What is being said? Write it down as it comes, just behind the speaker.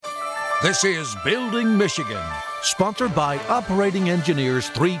This is Building Michigan, sponsored by Operating Engineers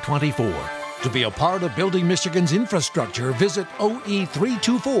 324. To be a part of Building Michigan's infrastructure, visit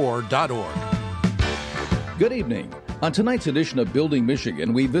oe324.org. Good evening. On tonight's edition of Building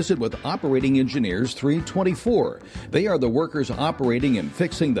Michigan, we visit with Operating Engineers 324. They are the workers operating and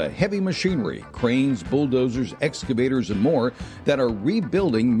fixing the heavy machinery, cranes, bulldozers, excavators, and more that are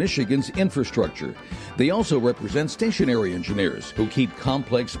rebuilding Michigan's infrastructure. They also represent stationary engineers who keep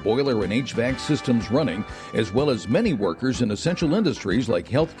complex boiler and HVAC systems running, as well as many workers in essential industries like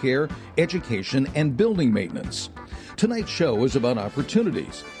healthcare, education, and building maintenance. Tonight's show is about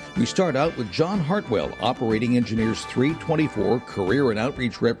opportunities. We start out with John Hartwell, Operating Engineers 324 Career and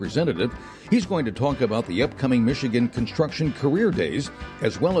Outreach Representative. He's going to talk about the upcoming Michigan Construction Career Days,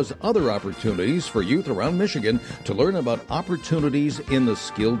 as well as other opportunities for youth around Michigan to learn about opportunities in the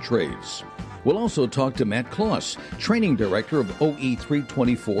skilled trades. We'll also talk to Matt Kloss, Training Director of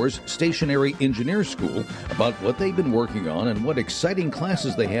OE324's Stationary Engineer School, about what they've been working on and what exciting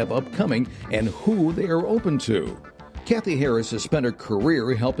classes they have upcoming and who they are open to. Kathy Harris has spent her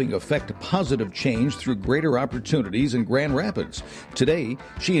career helping effect positive change through greater opportunities in Grand Rapids. Today,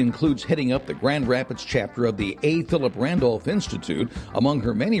 she includes heading up the Grand Rapids chapter of the A. Philip Randolph Institute among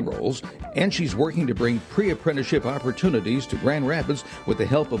her many roles, and she's working to bring pre-apprenticeship opportunities to Grand Rapids with the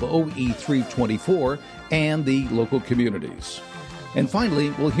help of OE324 and the local communities. And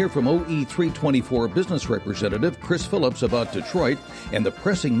finally, we'll hear from OE324 business representative Chris Phillips about Detroit and the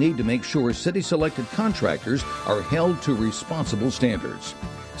pressing need to make sure city-selected contractors are held to responsible standards.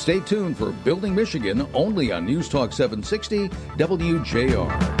 Stay tuned for Building Michigan, only on News Talk 760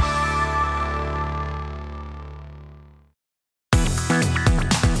 WJR.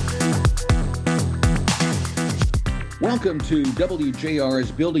 Welcome to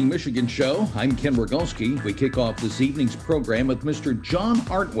WJR's Building Michigan show. I'm Ken Rogalski. We kick off this evening's program with Mr. John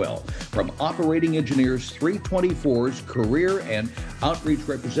Hartwell from Operating Engineers 324's Career and Outreach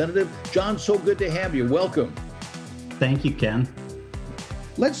Representative. John, so good to have you. Welcome. Thank you, Ken.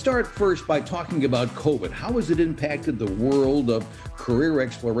 Let's start first by talking about COVID. How has it impacted the world of career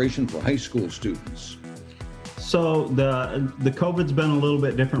exploration for high school students? So the COVID's been a little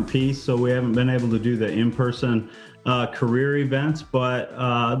bit different piece, so we haven't been able to do the in-person career events, but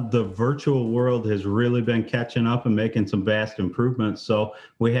the virtual world has really been catching up and making some vast improvements. So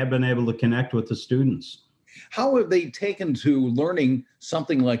we have been able to connect with the students. How have they taken to learning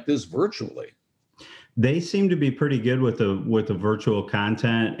something like this virtually? They seem to be pretty good with the virtual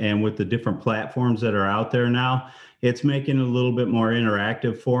content and with the different platforms that are out there now. It's making it a little bit more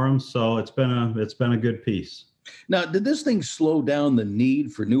interactive for them. So it's been a good piece. Now, did this thing slow down the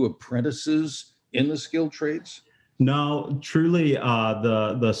need for new apprentices in the skilled trades? No, truly,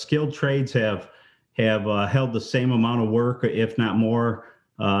 the skilled trades have held the same amount of work, if not more,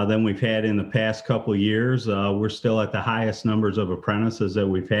 than we've had in the past couple of years. We're still at the highest numbers of apprentices that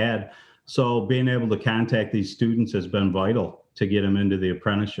we've had. So being able to contact these students has been vital to get them into the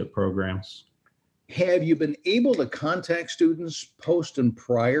apprenticeship programs. Have you been able to contact students post and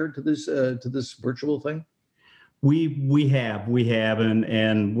prior to this virtual thing? We have,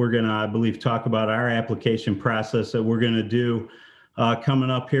 and we're going to, I believe, talk about our application process that we're going to do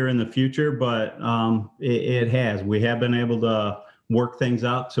coming up here in the future. But we have been able to work things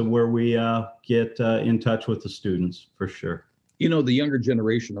out to where we get in touch with the students for sure. You know, the younger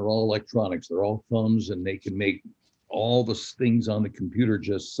generation are all electronics. They're all thumbs, and they can make all the things on the computer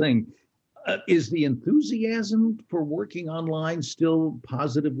just sing. Is the enthusiasm for working online still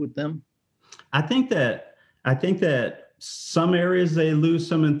positive with them? I think that some areas they lose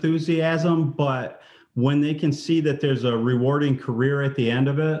some enthusiasm, but when they can see that there's a rewarding career at the end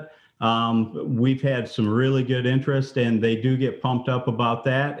of it, we've had some really good interest, and they do get pumped up about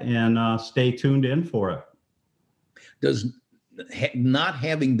that, and stay tuned in for it. Does not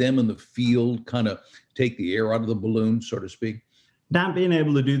having them in the field kind of take the air out of the balloon, so to speak? Not being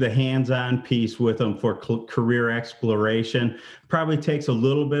able to do the hands-on piece with them for career exploration probably takes a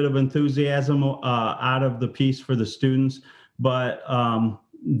little bit of enthusiasm out of the piece for the students, but to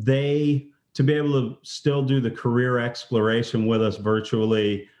be able to still do the career exploration with us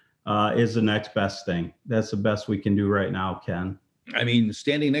virtually is the next best thing. That's the best we can do right now, Ken. I mean,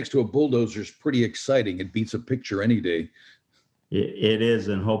 standing next to a bulldozer is pretty exciting. It beats a picture any day. It is,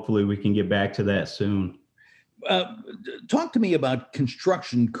 and hopefully we can get back to that soon. Talk to me about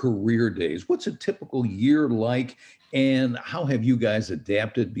construction career days. What's a typical year like, and how have you guys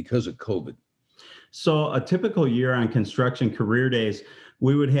adapted because of COVID? So a typical year on construction career days,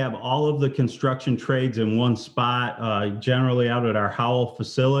 we would have all of the construction trades in one spot, generally out at our Howell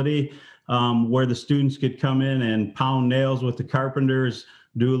facility, where the students could come in and pound nails with the carpenters,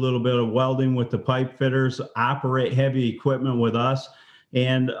 do a little bit of welding with the pipe fitters, operate heavy equipment with us.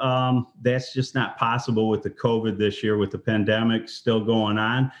 And that's just not possible with the COVID this year, with the pandemic still going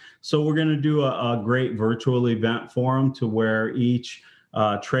on. So we're going to do a great virtual event for them, to where each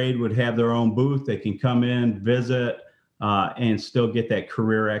trade would have their own booth. They can come in, visit, and still get that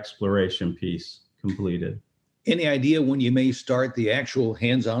career exploration piece completed. Any idea when you may start the actual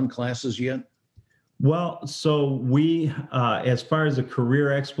hands-on classes yet? Well, so we, as far as the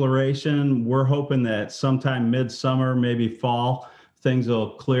career exploration, we're hoping that sometime midsummer, maybe fall, things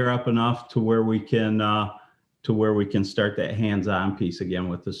will clear up enough to where we can start that hands-on piece again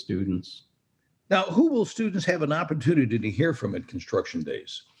with the students. Now, who will students have an opportunity to hear from at Construction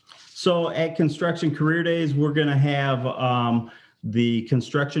Days? So at Construction Career Days, we're going to have the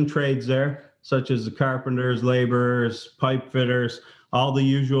construction trades there, such as the carpenters, laborers, pipe fitters, all the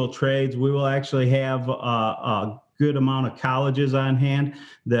usual trades. We will actually have a good amount of colleges on hand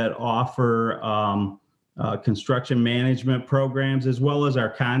that offer construction management programs, as well as our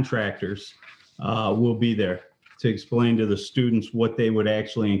contractors will be there to explain to the students what they would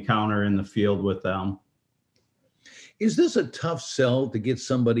actually encounter in the field with them. Is this a tough sell to get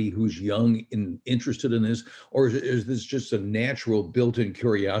somebody who's young and interested in this, or is this just a natural built-in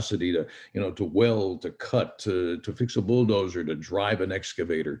curiosity to, to weld, to cut, to fix a bulldozer, to drive an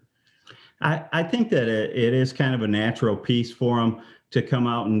excavator? I think that it is kind of a natural piece for them to come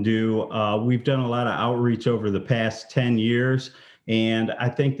out and do. We've done a lot of outreach over the past 10 years, and I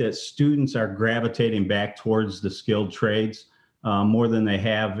think that students are gravitating back towards the skilled trades more than they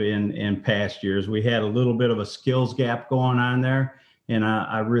have in past years. We had a little bit of a skills gap going on there, and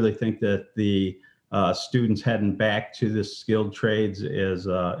I really think that the students heading back to the skilled trades is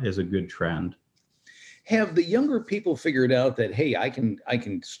a good trend. Have the younger people figured out that, hey, I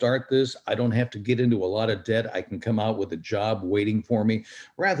can start this. I don't have to get into a lot of debt. I can come out with a job waiting for me,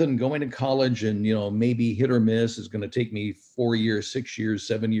 rather than going to college and, maybe hit or miss. It's going to take me 4 years, 6 years,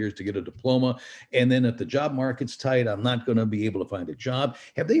 7 years to get a diploma. And then if the job market's tight, I'm not going to be able to find a job.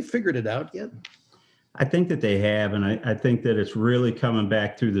 Have they figured it out yet? I think that they have, and I think that it's really coming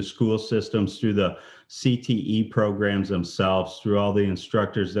back through the school systems, through the CTE programs themselves, through all the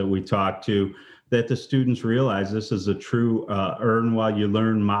instructors that we talk to, that the students realize this is a true earn while you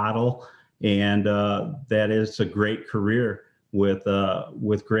learn model, and that is a great career with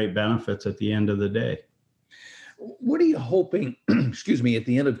great benefits at the end of the day. What are you hoping, excuse me, at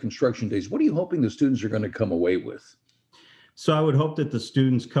the end of Construction Days, what are you hoping the students are going to come away with? So I would hope that the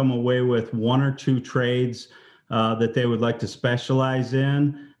students come away with 1 or 2 trades that they would like to specialize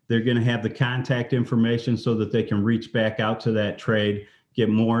in. They're going to have the contact information so that they can reach back out to that trade, get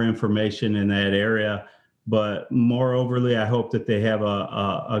more information in that area. But moreoverly, I hope that they have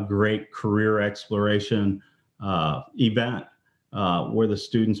a great career exploration event where the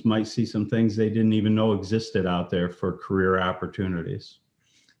students might see some things they didn't even know existed out there for career opportunities.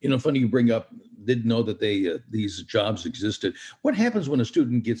 Funny you bring up, didn't know that these jobs existed. What happens when a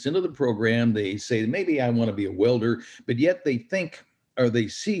student gets into the program? They say, maybe I want to be a welder, but yet they think, or they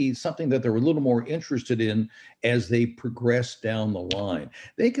see something that they're a little more interested in as they progress down the line.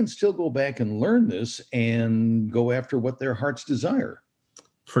 They can still go back and learn this and go after what their hearts desire.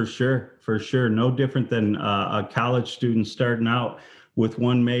 For sure. No different than a college student starting out with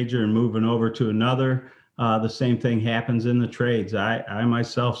one major and moving over to another. The same thing happens in the trades. I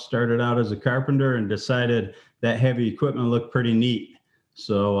myself started out as a carpenter and decided that heavy equipment looked pretty neat,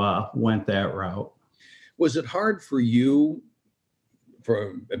 so went that route. Was it hard for you,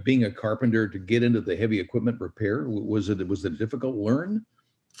 for being a carpenter, to get into the heavy equipment repair? Was it a difficult learn?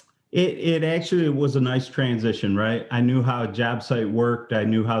 It actually was a nice transition, right? I knew how a job site worked. I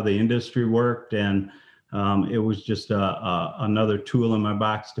knew how the industry worked, and it was just another tool in my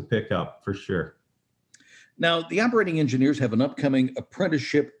box to pick up, for sure. Now, the operating engineers have an upcoming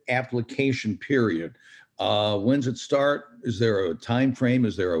apprenticeship application period. When's it start? Is there a time frame?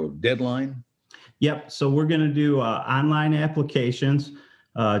 Is there a deadline? Yep. So we're going to do online applications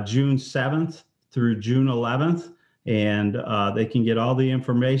June 7th through June 11th, and they can get all the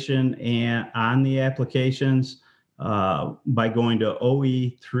information on the applications by going to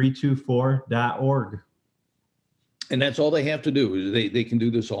oe324.org. And that's all they have to do? They can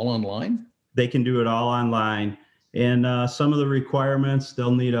do this all online? They can do it all online. And some of the requirements,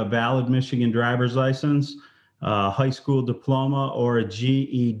 they'll need a valid Michigan driver's license, high school diploma or a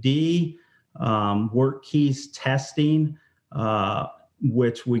GED, work keys testing,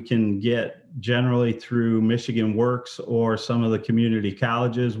 which we can get generally through Michigan Works or some of the community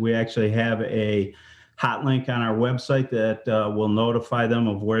colleges. We actually have a hot link on our website that will notify them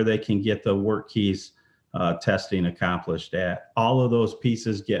of where they can get the work keys testing accomplished at. All of those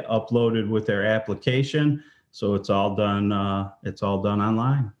pieces get uploaded with their application, so it's all done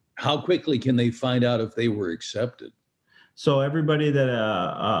online. How quickly can they find out if they were accepted? So everybody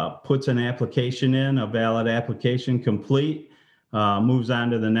that puts an application in, a valid application complete, moves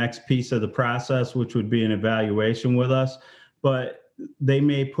on to the next piece of the process, which would be an evaluation with us. But they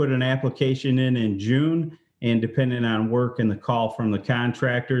may put an application in June, and depending on work and the call from the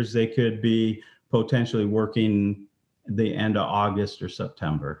contractors, they could be potentially working the end of August or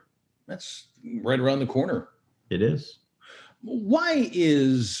September. That's right around the corner. It is. Why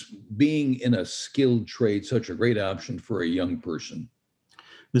is being in a skilled trade such a great option for a young person?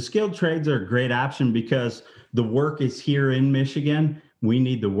 The skilled trades are a great option because the work is here in Michigan. We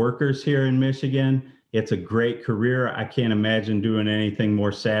need the workers here in Michigan. It's a great career. I can't imagine doing anything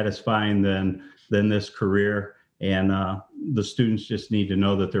more satisfying than this career. And the students just need to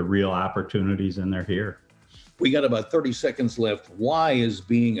know that there are real opportunities and they're here. We got about 30 seconds left. Why is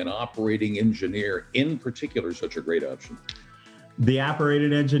being an operating engineer in particular such a great option? The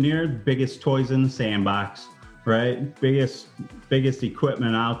operating engineer, biggest toys in the sandbox, right? Biggest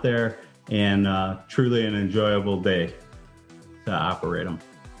equipment out there, and truly an enjoyable day to operate them.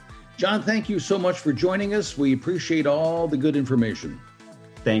 John, thank you so much for joining us. We appreciate all the good information.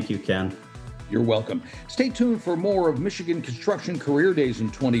 Thank you, Ken. You're welcome. Stay tuned for more of Michigan Construction Career Days in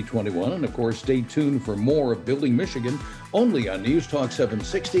 2021. And of course, stay tuned for more of Building Michigan only on News Talk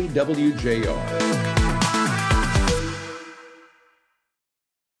 760 WJR.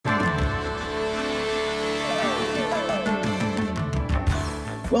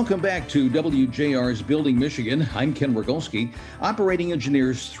 Welcome back to WJR's Building Michigan. I'm Ken Rogolski. Operating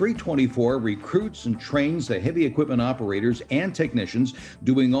Engineers 324 recruits and trains the heavy equipment operators and technicians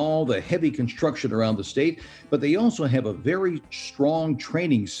doing all the heavy construction around the state, but they also have a very strong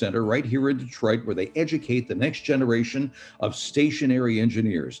training center right here in Detroit where they educate the next generation of stationary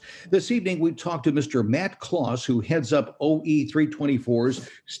engineers. This evening, we talked to Mr. Matt Kloss, who heads up OE 324's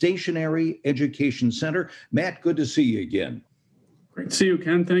Stationary Education Center. Matt, good to see you again. Great to see you,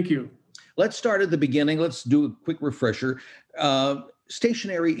 Ken. Thank you. Let's start at the beginning. Let's do a quick refresher.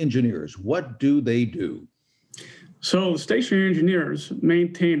 Stationary engineers, what do they do? So stationary engineers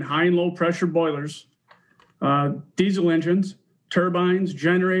maintain high and low pressure boilers, diesel engines, turbines,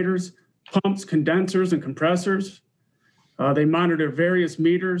 generators, pumps, condensers, and compressors. They monitor various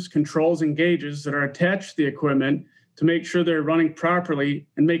meters, controls, and gauges that are attached to the equipment to make sure they're running properly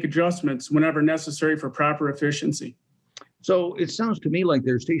and make adjustments whenever necessary for proper efficiency. So it sounds to me like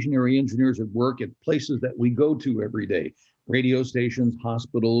they're stationary engineers at work at places that we go to every day, radio stations,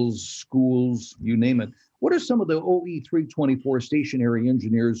 hospitals, schools, you name it. What are some of the OE 324 stationary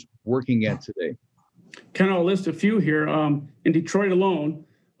engineers working at today? Ken, I'll list a few here. In Detroit alone,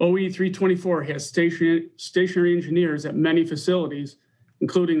 OE 324 has stationary engineers at many facilities,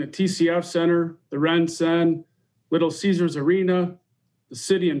 including the TCF Center, the RenCen, Little Caesars Arena, the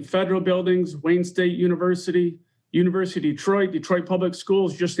city and federal buildings, Wayne State University, University of Detroit, Detroit Public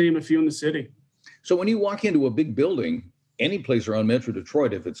Schools, just to name a few in the city. So when you walk into a big building, any place around Metro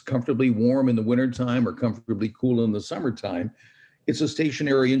Detroit, if it's comfortably warm in the wintertime or comfortably cool in the summertime, it's a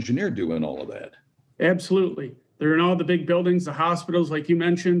stationary engineer doing all of that. Absolutely. They're in all the big buildings, the hospitals, like you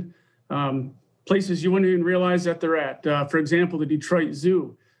mentioned, places you wouldn't even realize that they're at. For example, the Detroit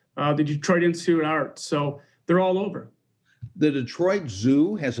Zoo, the Detroit Institute of Arts. So they're all over. The Detroit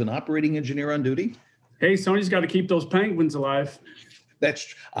Zoo has an operating engineer on duty? Hey, somebody's got to keep those penguins alive.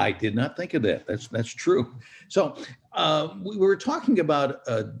 I did not think of that. That's true. So we were talking about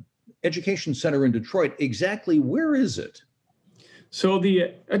education center in Detroit. Exactly where is it? So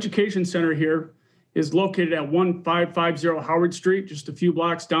the education center here is located at 1550 Howard Street, just a few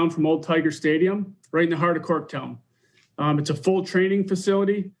blocks down from Old Tiger Stadium, right in the heart of Corktown. It's a full training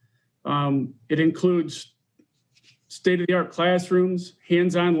facility. It includes state-of-the-art classrooms,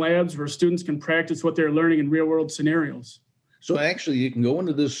 hands-on labs where students can practice what they're learning in real-world scenarios. So actually, you can go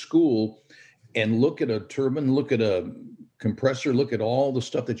into this school and look at a turbine, look at a compressor, look at all the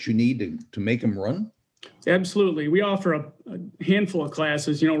stuff that you need to make them run? Absolutely. We offer a handful of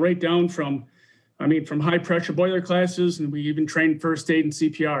classes, right down from high-pressure boiler classes, and we even train first aid and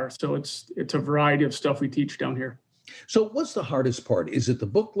CPR. So it's a variety of stuff we teach down here. So what's the hardest part? Is it the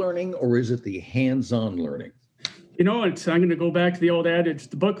book learning or is it the hands-on learning? I'm going to go back to the old adage,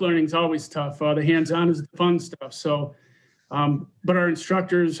 the book learning is always tough. The hands-on is the fun stuff. So, but our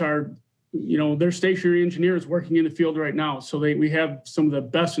instructors are, they're stationary engineers working in the field right now. So we have some of the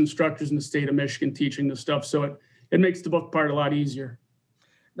best instructors in the state of Michigan teaching this stuff. So it makes the book part a lot easier.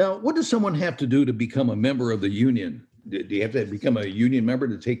 Now, what does someone have to do to become a member of the union? Do you have to become a union member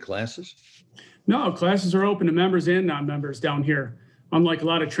to take classes? No, classes are open to members and non-members down here. Unlike a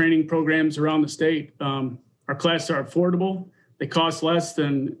lot of training programs around the state, our classes are affordable. They cost less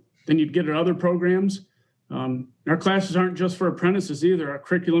than you'd get at other programs. Our classes aren't just for apprentices either. Our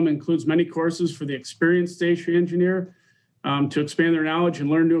curriculum includes many courses for the experienced stationary engineer to expand their knowledge and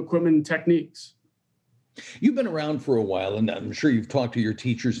learn new equipment and techniques. You've been around for a while, and I'm sure you've talked to your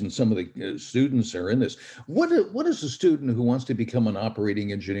teachers and some of the students are in this. What is a student who wants to become an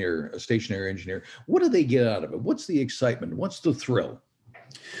operating engineer, a stationary engineer? What do they get out of it? What's the excitement? What's the thrill?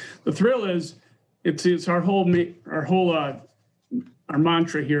 The thrill is it's our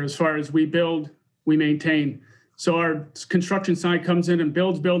mantra here as far as we build, we maintain. So our construction side comes in and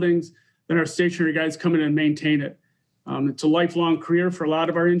builds buildings, then our stationary guys come in and maintain it. It's a lifelong career for a lot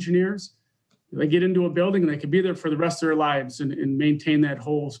of our engineers. They get into a building and they can be there for the rest of their lives and maintain that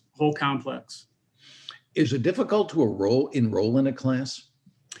whole complex. Is it difficult to enroll in a class?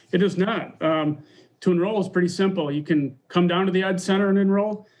 It is not. To enroll is pretty simple. You can come down to the Ed Center and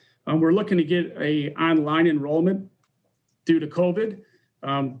enroll. We're looking to get a online enrollment due to COVID,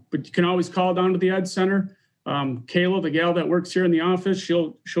 but you can always call down to the Ed Center. Kayla, the gal that works here in the office,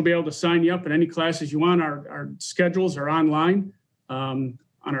 she'll be able to sign you up in any classes you want. Our schedules are online on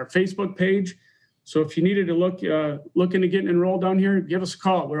our Facebook page. So if you needed to look into getting enrolled down here, give us a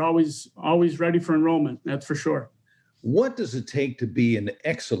call. We're always ready for enrollment. That's for sure. What does it take to be an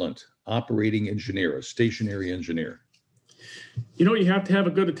excellent operating engineer, a stationary engineer? You have to have a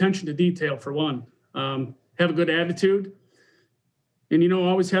good attention to detail for one. Have a good attitude, and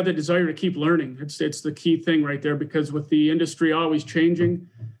always have the desire to keep learning. It's the key thing right there, because with the industry always changing,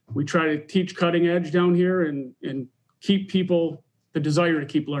 we try to teach cutting edge down here and keep people the desire to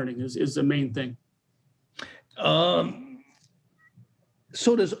keep learning is the main thing.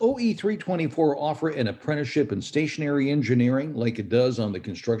 So does OE 324 offer an apprenticeship in stationary engineering like it does on the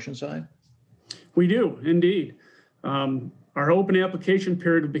construction side? We do, indeed. Our open application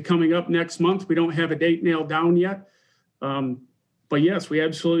period will be coming up next month. We don't have a date nailed down yet. But yes, we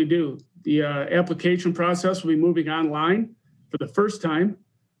absolutely do. The application process will be moving online for the first time.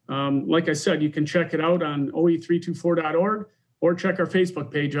 Like I said, you can check it out on oe324.org or check our Facebook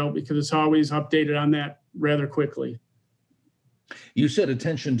page out because it's always updated on that rather quickly. You said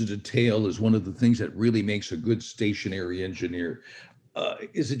attention to detail is one of the things that really makes a good stationary engineer.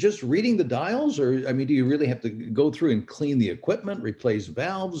 Is it just reading the dials, or do you really have to go through and clean the equipment, replace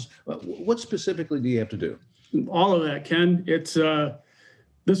valves? What specifically do you have to do? All of that, Ken. It's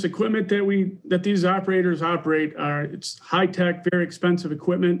this equipment that these operators operate it's high tech, very expensive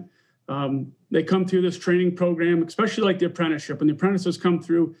equipment. They come through this training program, especially like the apprenticeship. When the apprentices come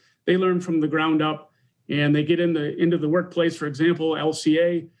through, they learn from the ground up, and they get into the workplace. For example,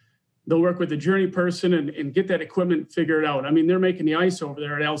 LCA. They'll work with the journey person and get that equipment figured out. They're making the ice over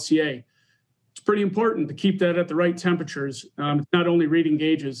there at LCA. It's pretty important to keep that at the right temperatures. It's not only reading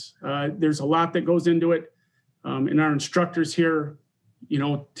gauges. There's a lot that goes into it. And our instructors here,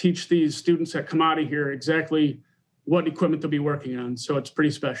 teach these students that come out of here exactly what equipment they'll be working on. So it's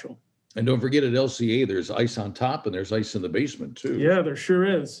pretty special. And don't forget at LCA, there's ice on top and there's ice in the basement too. Yeah, there sure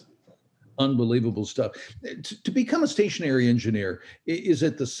is. Unbelievable stuff. To become a stationary engineer, is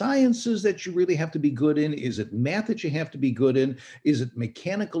it the sciences that you really have to be good in? Is it math that you have to be good in? Is it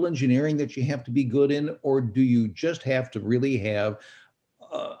mechanical engineering that you have to be good in? Or do you just have to really have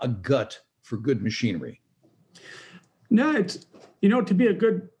a gut for good machinery? No, it's, to be a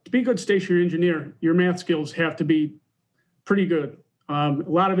good stationary engineer, your math skills have to be pretty good.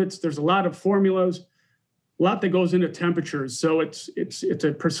 There's a lot of formulas, a lot that goes into temperatures. So it's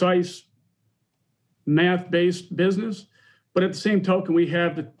a precise math-based business, but at the same token, we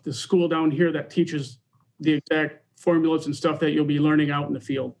have the school down here that teaches the exact formulas and stuff that you'll be learning out in the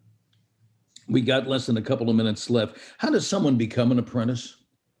field. We got less than a couple of minutes left. How does someone become an apprentice?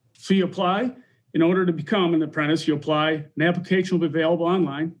 So you apply. In order to become an apprentice, you apply. An application will be available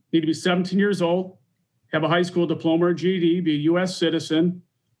online. You need to be 17 years old, have a high school diploma or GED, be a U.S. citizen,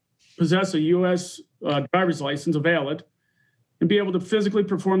 possess a U.S. Driver's license, valid, and be able to physically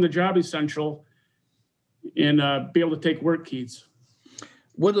perform the job essential and be able to take work keys.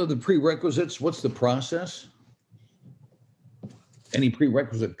 What are the prerequisites? What's the process? Any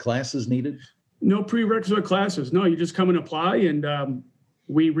prerequisite classes needed? No prerequisite classes. No, you just come and apply, and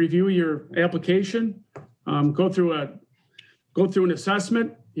we review your application, go through an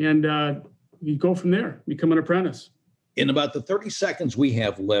assessment, and you go from there, become an apprentice. In about the 30 seconds we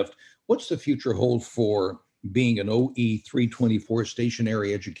have left, what's the future hold for being an OE 324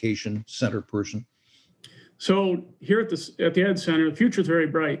 stationary education center person? So here at the Ed Center, the future is very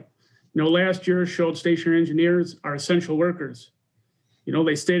bright. Last year showed stationary engineers are essential workers.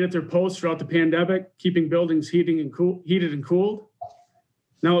 They stayed at their posts throughout the pandemic, keeping buildings heated and cooled.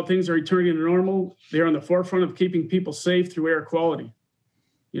 Now that things are returning to normal, they're on the forefront of keeping people safe through air quality.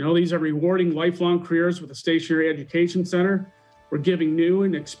 These are rewarding lifelong careers with the Stationary Education Center. We're giving new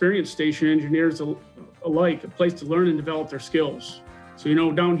and experienced station engineers alike a place to learn and develop their skills. So,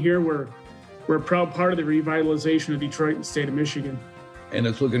 down here, we're a proud part of the revitalization of Detroit and the state of Michigan. And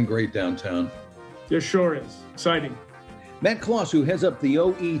it's looking great downtown. It sure is. Exciting. Matt Kloss, who heads up the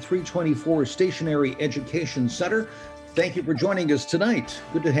OE 324 Stationary Education Center, thank you for joining us tonight.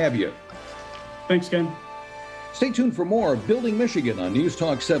 Good to have you. Thanks, Ken. Stay tuned for more of Building Michigan on News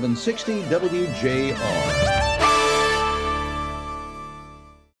Talk 760 WJR.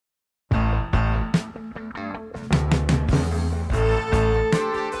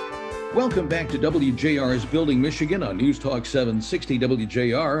 Welcome back to WJR's Building Michigan on News Talk 760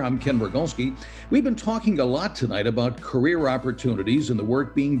 WJR. I'm Ken Brogolski. We've been talking a lot tonight about career opportunities and the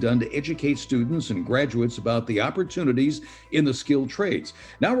work being done to educate students and graduates about the opportunities in the skilled trades.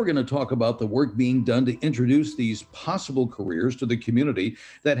 Now we're going to talk about the work being done to introduce these possible careers to the community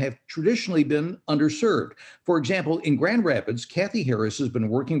that have traditionally been underserved. For example, in Grand Rapids, Kathy Harris has been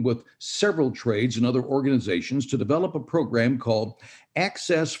working with several trades and other organizations to develop a program called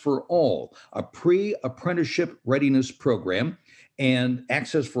Access for All, a pre-apprenticeship readiness program. And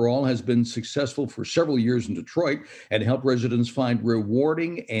Access for All has been successful for several years in Detroit and helped residents find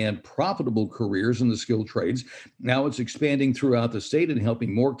rewarding and profitable careers in the skilled trades. Now it's expanding throughout the state and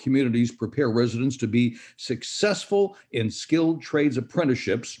helping more communities prepare residents to be successful in skilled trades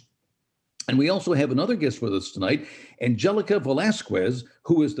apprenticeships. And we also have another guest with us tonight, Angelica Velasquez,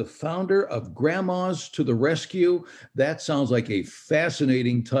 who is the founder of Grandmas to the Rescue. That sounds like a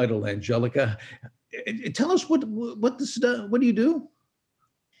fascinating title, Angelica. Tell us what do you do?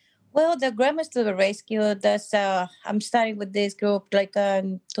 Well, the Grandmas to the Rescue, that's I'm starting with this group like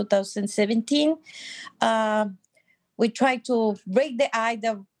in 2017. We try to break the ice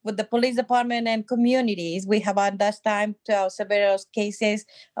with the police department and communities. We have at that time several cases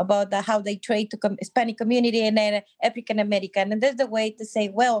about how they trade to Hispanic community and then African American. And there's the way to say,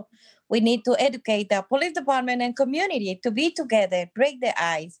 well, we need to educate the police department and community to be together, break the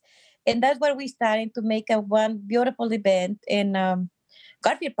ice. And that's where we started to make one beautiful event in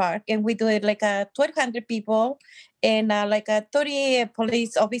Garfield Park. And we do it like 1,200 people and like 30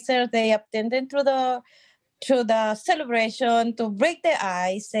 police officers. They attended through the celebration to break the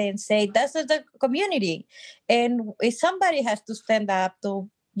ice and say, that's the community. And if somebody has to stand up to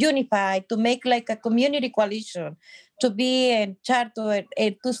unify, to make like a community coalition, to be in charge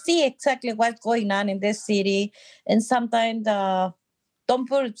to see exactly what's going on in this city. And sometimes don't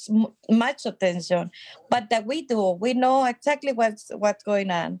put much attention, but that we do. We know exactly what's going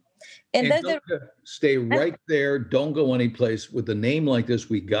on. And stay right there. Don't go anyplace. With a name like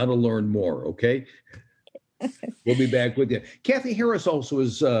this, we got to learn more, okay? We'll be back with you. Kathy Harris also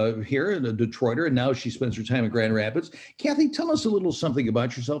is here, a Detroiter, and now she spends her time in Grand Rapids. Kathy, tell us a little something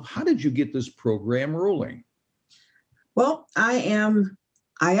about yourself. How did you get this program rolling? Well, I am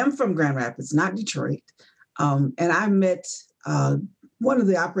from Grand Rapids, not Detroit. And I met one of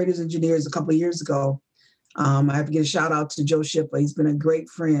the operators engineers a couple of years ago. I have to give a shout out to Joe Shippa. He's been a great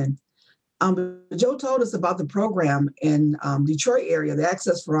friend. But Joe told us about the program in Detroit area, the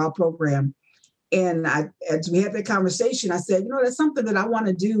Access for All program. And as we had that conversation, I said, that's something that I want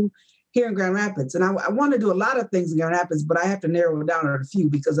to do here in Grand Rapids. And I want to do a lot of things in Grand Rapids, but I have to narrow it down to a few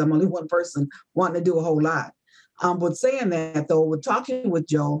because I'm only one person wanting to do a whole lot. But saying that, though, with talking with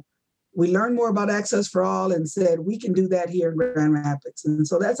Joe, we learned more about Access for All and said, we can do that here in Grand Rapids. And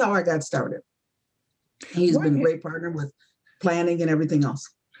so that's how I got started. He's been a great partner with planning and everything else.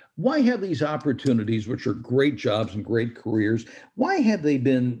 Why have these opportunities, which are great jobs and great careers, why have they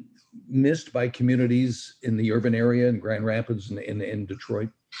been missed by communities in the urban area in Grand Rapids and in Detroit?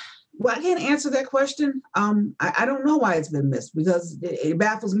 Well, I can't answer that question. I don't know why it's been missed because it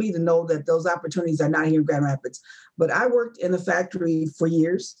baffles me to know that those opportunities are not here in Grand Rapids. But I worked in the factory for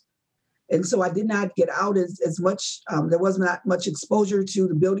years. And so I did not get out as much. There was not much exposure to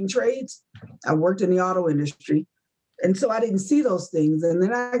the building trades. I worked in the auto industry. And so I didn't see those things. And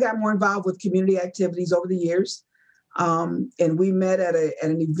then I got more involved with community activities over the years. And we met at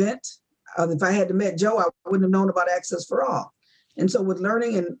an event. If I had met Joe, I wouldn't have known about Access for All. And so with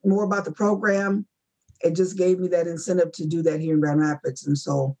learning and more about the program, it just gave me that incentive to do that here in Grand Rapids. And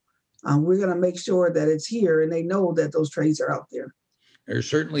so we're going to make sure that it's here and they know that those trades are out there. There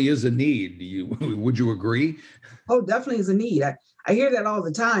certainly is a need. Would you agree? Oh, definitely is a need. I hear that all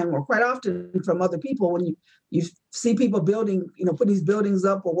the time or quite often from other people when you see people building, put these buildings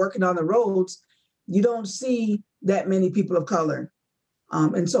up or working on the roads, you don't see that many people of color.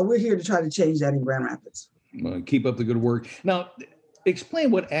 And so we're here to try to change that in Grand Rapids. Keep up the good work. Now,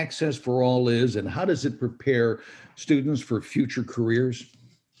 explain what Access for All is and how does it prepare students for future careers?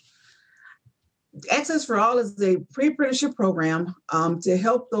 Access for All is a pre-apprenticeship program to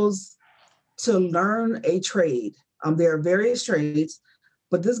help those to learn a trade. There are various trades,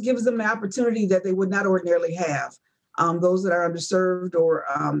 but this gives them the opportunity that they would not ordinarily have. Those that are underserved or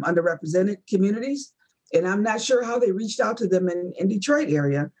underrepresented communities. And I'm not sure how they reached out to them in Detroit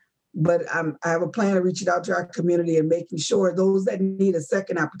area, but I have a plan of reaching out to our community and making sure those that need a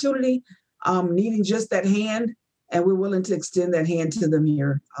second opportunity, needing just that hand, and we're willing to extend that hand to them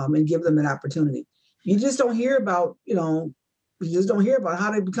here and give them an opportunity. You just don't hear about, you just don't hear about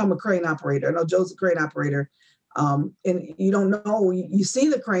how they become a crane operator. I know Joe's a crane operator, and you don't know, you see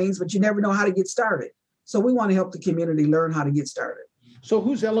the cranes, but you never know how to get started. So we want to help the community learn how to get started. So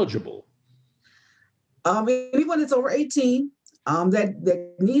who's eligible? Anyone that's over 18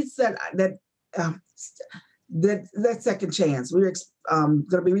 that needs that second chance. We're going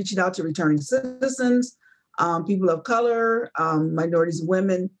to be reaching out to returning citizens, people of color, minorities,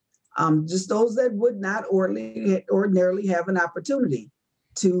 women, just those that would not ordinarily have an opportunity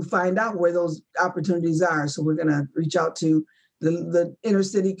to find out where those opportunities are. So we're going to reach out to the inner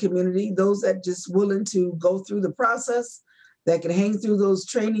city community, those that just willing to go through the process, that can hang through those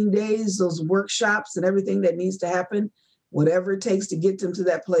training days, those workshops and everything that needs to happen, whatever it takes to get them to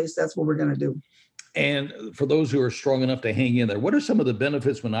that place, that's what we're going to do. And for those who are strong enough to hang in there, what are some of the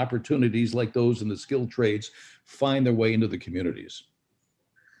benefits when opportunities like those in the skilled trades find their way into the communities?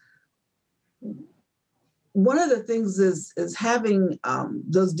 One of the things is having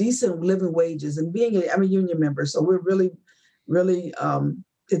those decent living wages and I'm a union member, so we're really,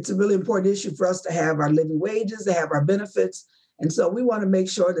 it's a really important issue for us to have our living wages, to have our benefits. And so we want to make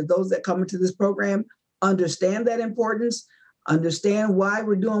sure that those that come into this program understand that importance, understand why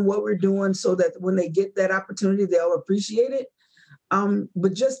we're doing what we're doing, so that when they get that opportunity, they'll appreciate it.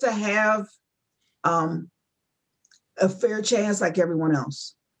 But just to have a fair chance like everyone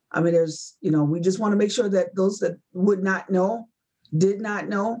else. I mean, we just want to make sure that those that did not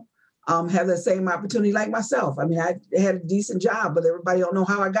know, have the same opportunity like myself. I mean, I had a decent job, but everybody don't know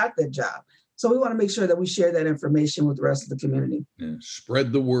how I got that job. So we want to make sure that we share that information with the rest of the community. Yeah,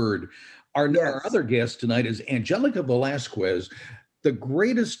 spread the word. Our other guest tonight is Angelica Velasquez, the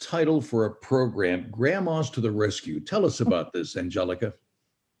greatest title for a program, Grandmas to the Rescue. Tell us about this, Angelica.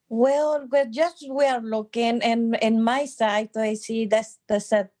 Well, we are looking, and in my side, I see that's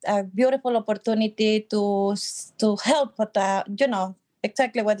a beautiful opportunity to help with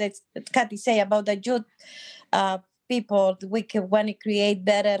exactly what Kathy say about the youth people. We want to create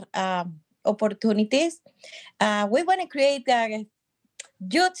better opportunities. We want to create a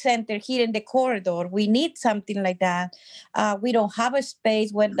youth center here in the corridor. We need something like that. We don't have a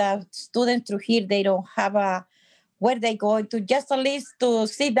space where the students through here, they don't have where they going to just at least to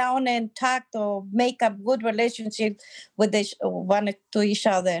sit down and talk, to make a good relationship with one to each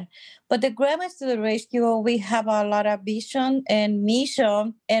other. But the Grandmas to the Rescue, we have a lot of vision and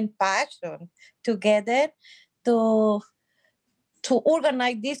mission and passion together to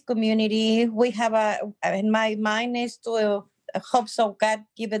organize this community. We have in my mind is to hope so God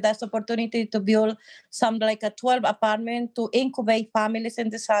give us opportunity to build some like a 12 apartment to incubate families in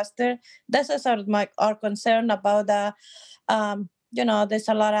disaster. This is our concern about there's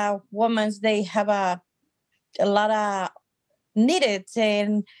a lot of women, they have a lot of needed,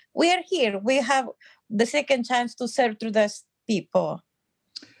 and we are here. We have the second chance to serve through these people.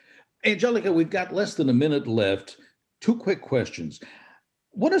 Angelica, we've got less than a minute left. 2 quick questions.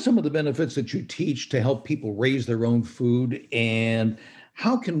 What are some of the benefits that you teach to help people raise their own food, and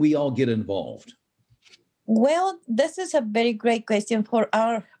how can we all get involved? Well, this is a very great question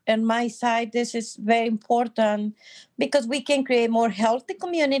on my side. This is very important because we can create more healthy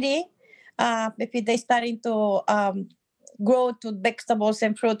community if they're starting to grow to vegetables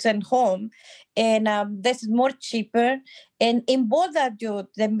and fruits at home, and this is more cheaper, and involve the youth,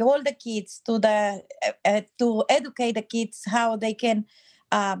 involve the kids to educate the kids how they can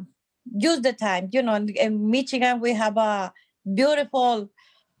use the time. In Michigan, we have a beautiful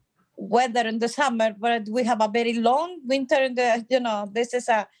weather in the summer, but we have a very long winter in this is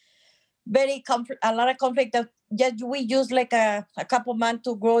a lot of conflict that we use like a couple months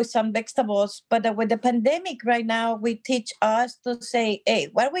to grow some vegetables. But with the pandemic right now, we teach us to say, hey,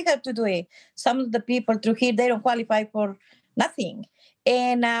 what we have to do? Some of the people through here, they don't qualify for nothing.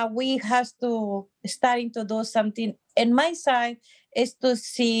 And we have to starting to do something. And my side is to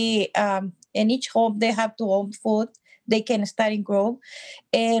see in each home, they have to own food. They can start and grow.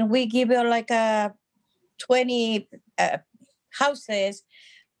 And we give you like a 20 houses,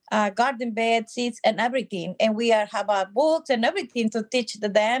 garden bed, seats, and everything. And we have books and everything to teach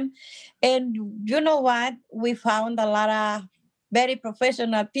them. And you know what? We found a lot of very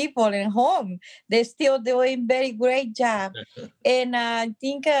professional people in home. They're still doing very great job. And I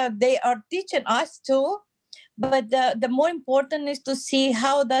think they are teaching us too. But the more important is to see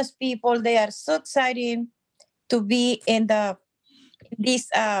how those people, they are so excited to be in this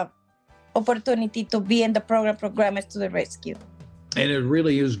opportunity to be in the Programmers to the Rescue. And it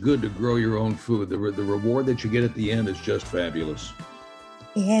really is good to grow your own food. The reward that you get at the end is just fabulous.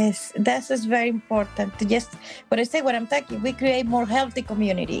 Yes, that is very important. Just what I say, what I'm talking, we create more healthy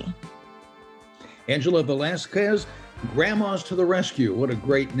community. Angela Velasquez, Grandmas to the Rescue. What a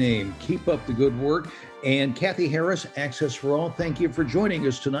great name. Keep up the good work. And Kathy Harris, Access for All, thank you for joining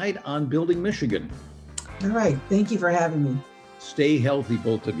us tonight on Building Michigan. All right. Thank you for having me. Stay healthy,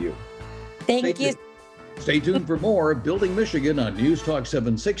 both of you. Thank you. Stay tuned for more Building Michigan on News Talk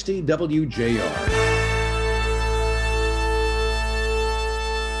 760 WJR.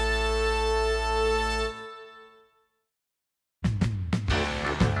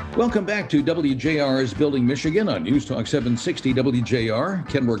 Welcome back to WJR's Building Michigan on News Talk 760 WJR.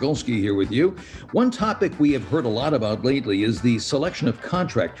 Ken Morgulski here with you. One topic we have heard a lot about lately is the selection of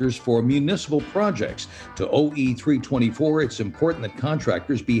contractors for municipal projects. To OE 324, it's important that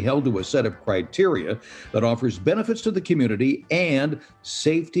contractors be held to a set of criteria that offers benefits to the community and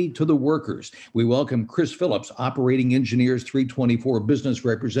safety to the workers. We welcome Chris Phillips, Operating Engineers 324 Business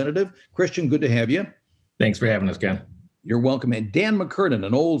Representative. Christian, good to have you. Thanks for having us, Ken. You're welcome. And Dan McKernan,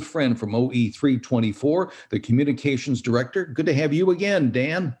 an old friend from OE 324, the Communications Director. Good to have you again,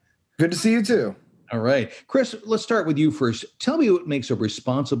 Dan. Good to see you too. All right. Chris, let's start with you first. Tell me what makes a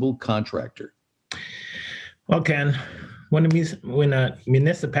responsible contractor. Well, Ken, when a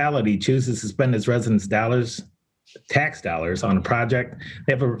municipality chooses to spend its residents' dollars, tax dollars on a project,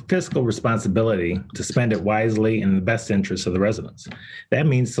 they have a fiscal responsibility to spend it wisely in the best interest of the residents. That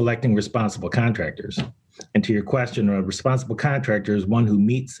means selecting responsible contractors. And to your question, a responsible contractor is one who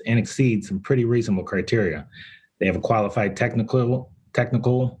meets and exceeds some pretty reasonable criteria. They have a qualified technical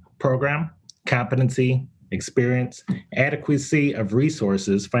program, competency, experience, adequacy of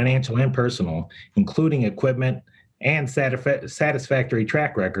resources, financial and personal, including equipment, and satisfactory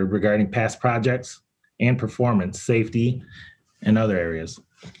track record regarding past projects and performance, safety, and other areas.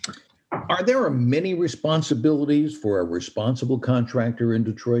 Are there many responsibilities for a responsible contractor in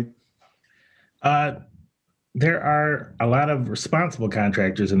Detroit? There are a lot of responsible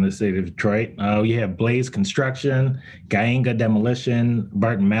contractors in the city of Detroit. You have Blaze Construction, Guyanga Demolition,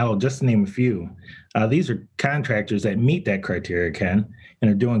 Barton Mallow, just to name a few. These are contractors that meet that criteria, Ken,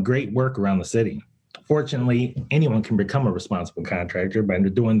 and are doing great work around the city. Fortunately, anyone can become a responsible contractor by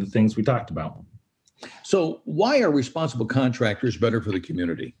doing the things we talked about. So why are responsible contractors better for the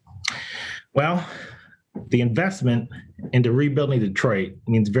community? Well, the investment into rebuilding Detroit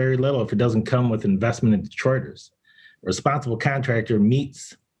means very little if it doesn't come with investment in Detroiters. A responsible contractor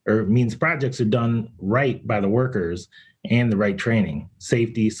means projects are done right by the workers and the right training,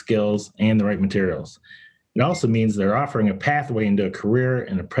 safety, skills, and the right materials. It also means they're offering a pathway into a career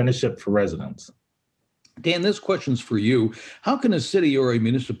and apprenticeship for residents. Dan, this question's for you. How can a city or a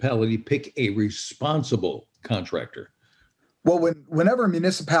municipality pick a responsible contractor? Well, whenever a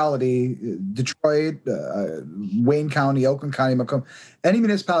municipality, Detroit, Wayne County, Oakland County, Macomb, any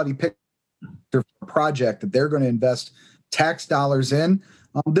municipality picks a project that they're going to invest tax dollars in,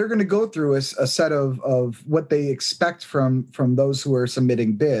 they're going to go through a set of what they expect from those who are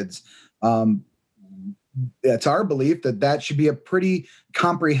submitting bids. It's our belief that should be a pretty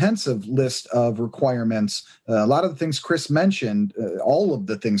comprehensive list of requirements. A lot of the things Chris mentioned, all of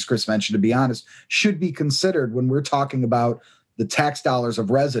the things Chris mentioned, to be honest, should be considered when we're talking about the tax dollars of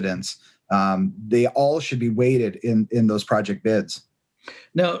residents. They all should be weighted in those project bids.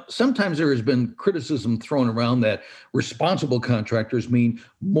 Now, sometimes there has been criticism thrown around that responsible contractors mean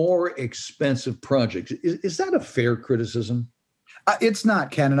more expensive projects. Is that a fair criticism? It's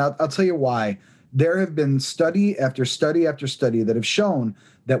not, Ken, and I'll tell you why. There have been study after study after study that have shown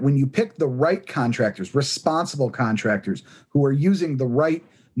that when you pick the right contractors, responsible contractors who are using the right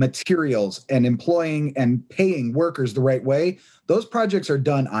materials and employing and paying workers the right way, those projects are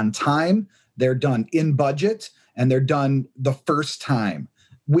done on time, they're done in budget, and they're done the first time.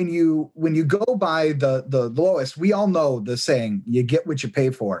 When you go by the lowest, we all know the saying, you get what you pay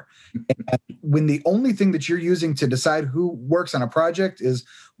for. And when the only thing that you're using to decide who works on a project is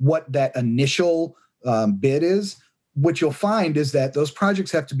what that initial bid is, what you'll find is that those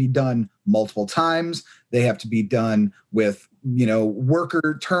projects have to be done multiple times. They have to be done with,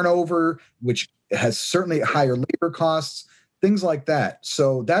 worker turnover, which has certainly higher labor costs. things like that.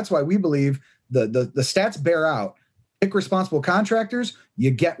 So that's why we believe the stats bear out. Pick responsible contractors, you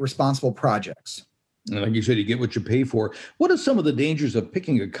get responsible projects. And like you said, you get what you pay for. What are some of the dangers of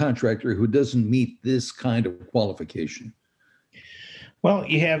picking a contractor who doesn't meet this kind of qualification? Well,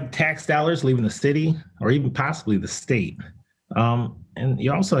 you have tax dollars leaving the city or even possibly the state. And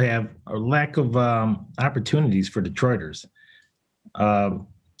you also have a lack of opportunities for Detroiters.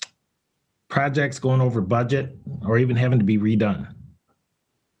 Projects going over budget or even having to be redone.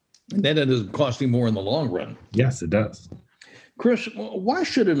 And that ends up costing more in the long run. Yes, it does. Chris, why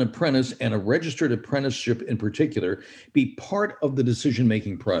should an apprentice and a registered apprenticeship in particular be part of the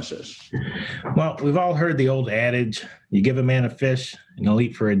decision-making process? Well, we've all heard the old adage, you give a man a fish and he'll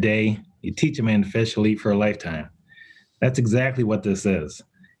eat for a day. You teach a man to fish, he'll eat for a lifetime. That's exactly what this is.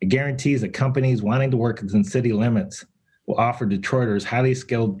 It guarantees that companies wanting to work within city limits will offer Detroiters highly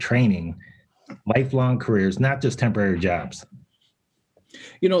skilled training, lifelong careers, not just temporary jobs.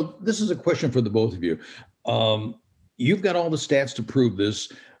 You know, this is a question for the both of you. You've got all the stats to prove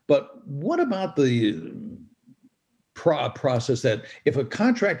this, but what about the process that if a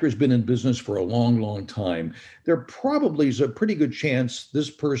contractor has been in business for a long, long time, there probably is a pretty good chance this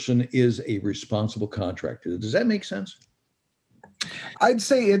person is a responsible contractor. Does that make sense? I'd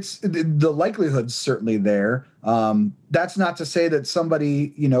say it's the likelihood's certainly there. That's not to say that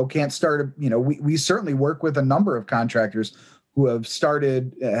somebody, can't start, we certainly work with a number of contractors who have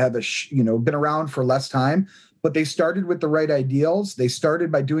started, been around for less time, but they started with the right ideals. They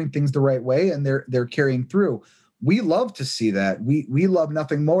started by doing things the right way, and they're carrying through. We love to see that. We love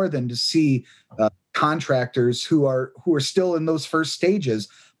nothing more than to see contractors who are still in those first stages.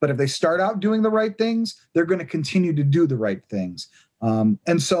 But if they start out doing the right things, they're going to continue to do the right things.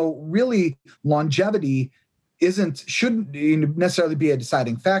 And so really longevity shouldn't necessarily be a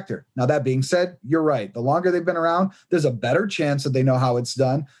deciding factor. Now, that being said, you're right. The longer they've been around, there's a better chance that they know how it's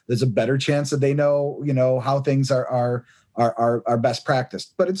done. There's a better chance that they know, how things are best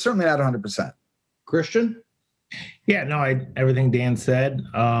practiced, but it's certainly not 100%. Christian? Yeah, no, everything Dan said.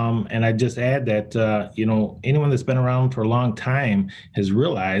 And I just add that, anyone that's been around for a long time has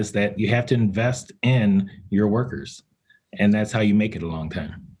realized that you have to invest in your workers, and that's how you make it a long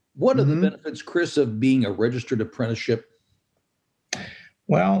time. What are the benefits, Chris, of being a registered apprenticeship?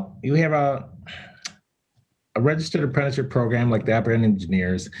 Well, you have a registered apprenticeship program like the Operating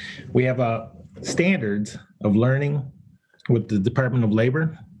Engineers. We have standards of learning with the Department of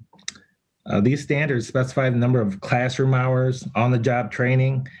Labor. These standards specify the number of classroom hours, on-the-job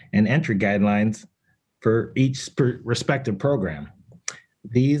training, and entry guidelines for each respective program.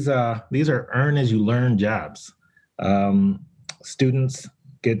 These are earn-as-you-learn jobs. Students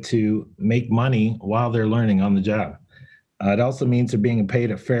get to make money while they're learning on the job. It also means they're being paid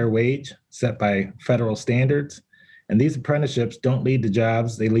a fair wage set by federal standards. And these apprenticeships don't lead to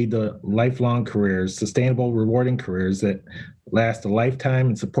jobs. They lead to lifelong careers, sustainable, rewarding careers that last a lifetime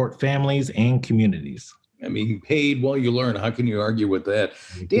and support families and communities. I mean, paid while you learn. How can you argue with that?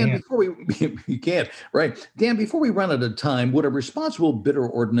 Dan, you can't, right? Dan, before we run out of time, would a responsible bidder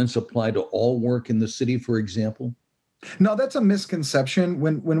ordinance apply to all work in the city, for example? No, that's a misconception.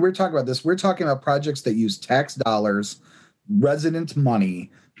 When we're talking about this, we're talking about projects that use tax dollars, resident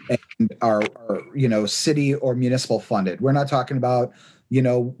money, and are city or municipal funded. We're not talking about,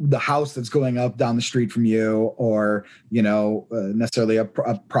 the house that's going up down the street from you or, necessarily a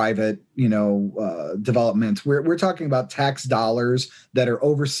private, development. We're talking about tax dollars that are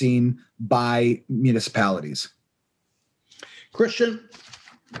overseen by municipalities. Christian,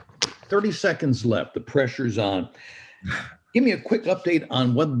 30 seconds left. The pressure's on. Give me a quick update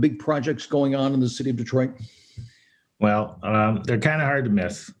on what big projects going on in the city of Detroit. Well, they're kind of hard to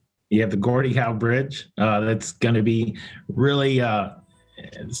miss. You have the Gordie Howe Bridge that's going to be really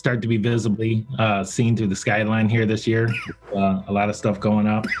start to be visibly seen through the skyline here this year. A lot of stuff going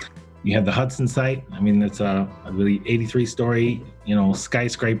up. You have the Hudson site. I mean, it's a really 83-story,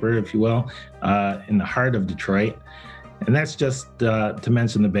 skyscraper, if you will, in the heart of Detroit. And that's just to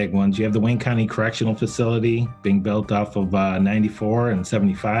mention the big ones. You have the Wayne County Correctional Facility being built off of 94 and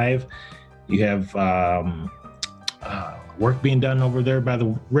 75. You have work being done over there by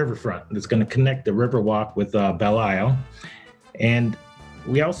the riverfront that's going to connect the Riverwalk with Belle Isle. And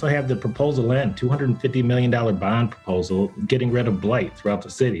we also have the proposal in, $250 million bond proposal, getting rid of blight throughout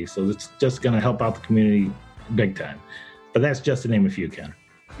the city. So it's just going to help out the community big time. But that's just to name a few, Ken.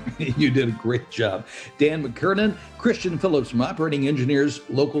 You did a great job. Dan McKernan, Christian Phillips from Operating Engineers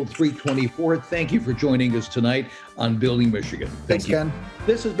Local 324. Thank you for joining us tonight on Building Michigan. Thanks, Ken.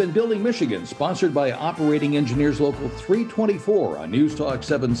 This has been Building Michigan, sponsored by Operating Engineers Local 324 on News Talk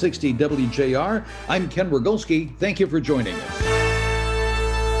 760 WJR. I'm Ken Rogolski. Thank you for joining us.